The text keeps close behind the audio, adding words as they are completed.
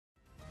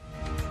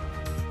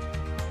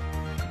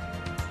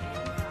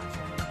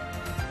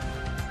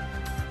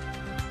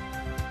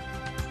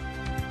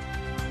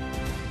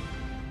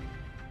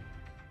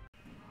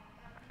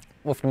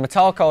With the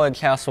Murtoa College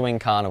House Swimming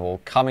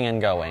Carnival coming and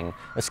going,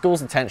 the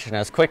school's attention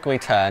has quickly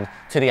turned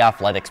to the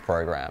athletics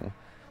program.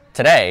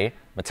 Today,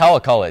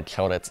 Murtoa College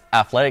held its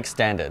Athletic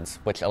Standards,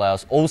 which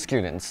allows all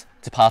students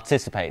to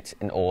participate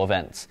in all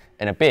events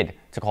in a bid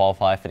to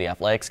qualify for the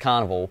Athletics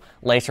Carnival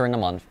later in the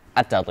month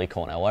at Dudley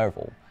Cornell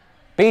Oval.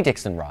 B.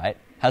 Dixon Wright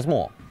has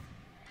more.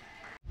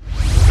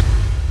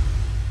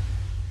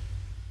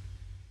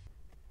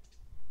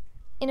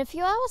 In a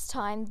few hours'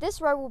 time, this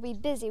row will be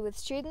busy with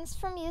students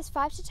from years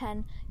 5 to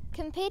 10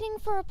 competing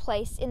for a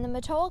place in the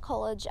Murtoa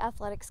College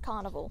Athletics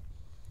Carnival.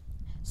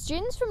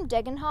 Students from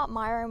Degenhart,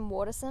 Meyer and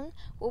Waterson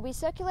will be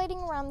circulating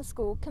around the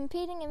school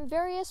competing in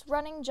various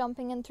running,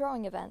 jumping and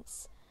throwing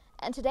events.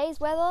 And today's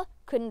weather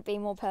couldn't be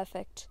more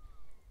perfect.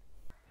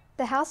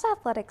 The House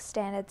Athletics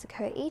Standards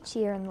occur each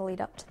year in the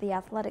lead up to the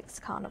Athletics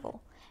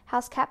Carnival.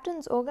 House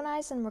captains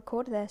organise and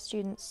record their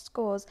students'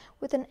 scores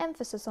with an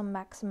emphasis on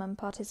maximum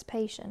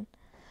participation.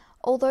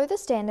 Although the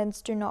standards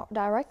do not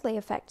directly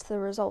affect the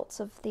results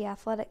of the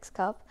Athletics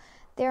Cup,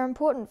 they are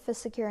important for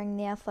securing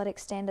the Athletic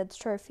Standards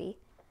Trophy.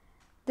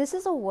 This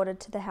is awarded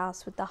to the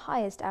house with the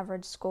highest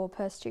average score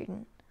per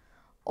student.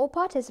 All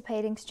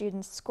participating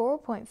students score a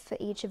point for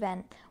each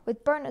event,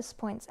 with bonus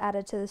points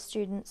added to the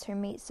students who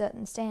meet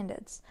certain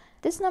standards.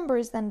 This number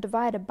is then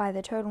divided by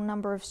the total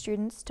number of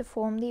students to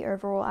form the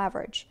overall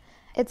average.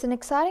 It's an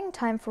exciting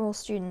time for all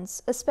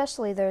students,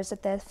 especially those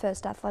at their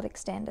first athletic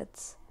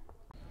standards.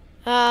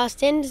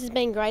 Standards has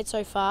been great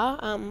so far.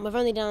 We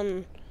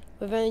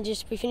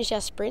finished our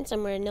sprints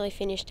and we're nearly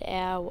finished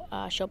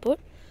our shot put.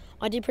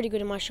 I did pretty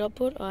good in my shot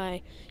put.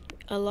 I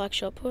like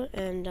shot put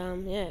and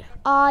yeah.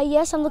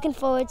 Yes, I'm looking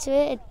forward to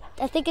it.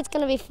 I think it's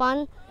going to be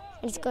fun.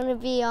 It's going to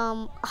be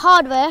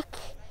hard work,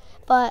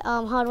 but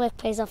hard work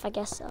pays off, I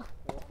guess so.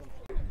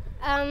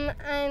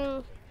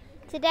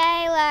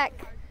 Today,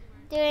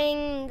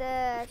 doing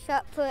the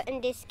shot put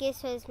and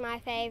discus was my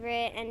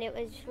favourite, and it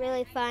was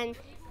really fun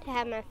to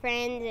have my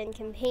friends and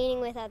competing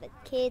with other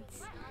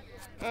kids,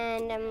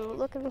 and I'm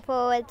looking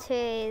forward to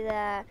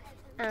the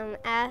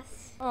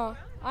AS.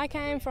 I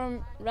came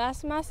from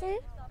Rasmussen.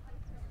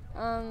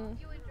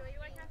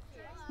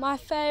 My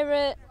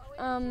favourite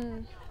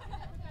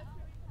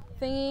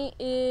thingy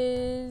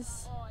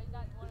is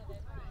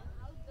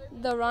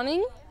the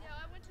running.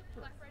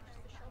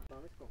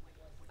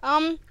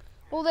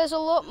 Well, there's a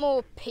lot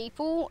more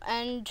people,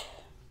 and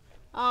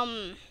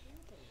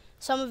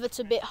some of it's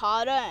a bit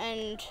harder,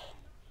 and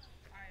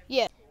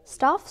yeah.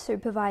 Staff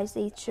supervise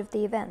each of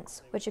the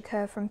events, which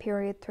occur from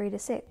period 3 to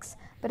 6,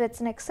 but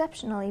it's an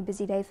exceptionally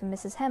busy day for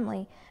Mrs.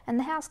 Hemley and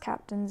the house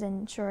captains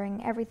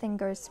ensuring everything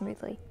goes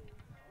smoothly.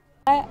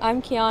 Hi,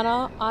 I'm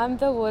Kiana. I'm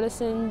the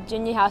Waterson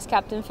Junior House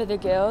Captain for the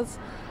girls.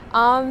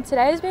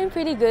 Today's been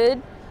pretty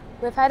good.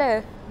 We've had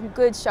a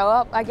good show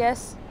up, I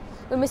guess.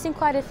 We're missing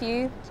quite a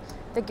few.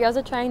 The girls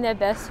are trying their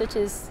best, which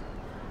is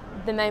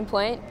the main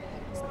point.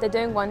 They're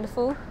doing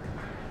wonderful.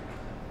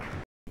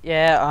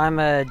 Yeah, I'm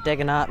a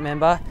Degenhart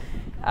member,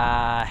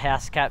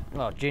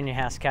 junior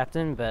house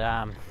captain,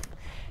 but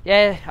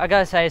yeah, I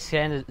gotta say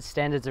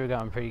standards are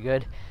going pretty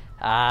good.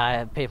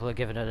 People are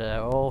giving it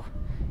their all.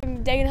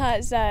 I'm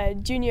Degenhart's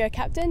junior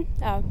captain,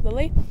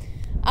 Lily.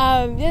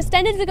 The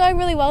standards are going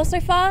really well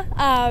so far.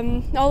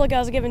 All the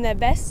girls are giving their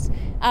best,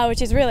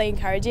 which is really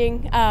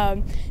encouraging.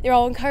 They're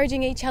all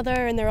encouraging each other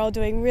and they're all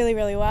doing really,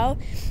 really well.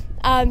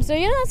 So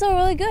yeah, that's all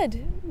really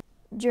good.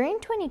 During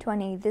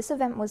 2020, this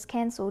event was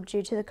cancelled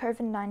due to the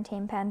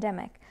COVID-19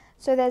 pandemic,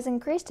 so there's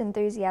increased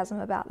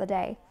enthusiasm about the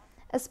day,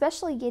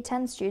 especially Year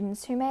 10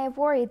 students who may have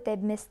worried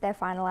they'd missed their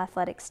final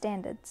athletic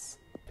standards.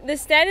 The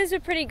standards were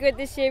pretty good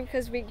this year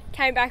because we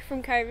came back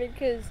from COVID,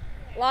 because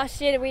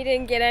last year we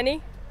didn't get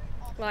any.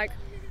 We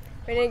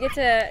didn't get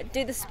to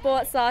do the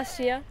sports last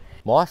year.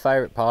 My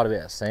favourite part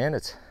about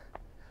standards,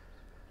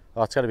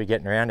 it's got to be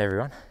getting around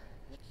everyone.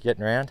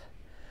 Getting around,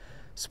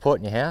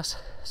 supporting your house,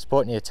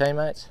 supporting your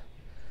teammates,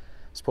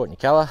 supporting your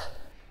colour.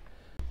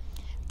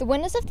 The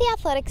winners of the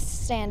athletics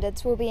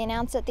standards will be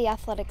announced at the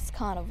Athletics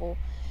Carnival.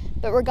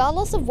 But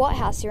regardless of what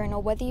house you're in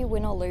or whether you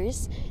win or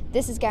lose,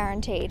 this is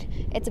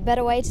guaranteed. It's a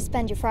better way to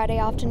spend your Friday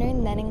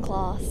afternoon than in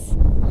class.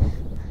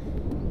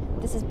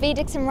 This is B.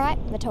 Dixon Wright,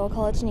 Murtoa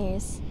College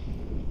News.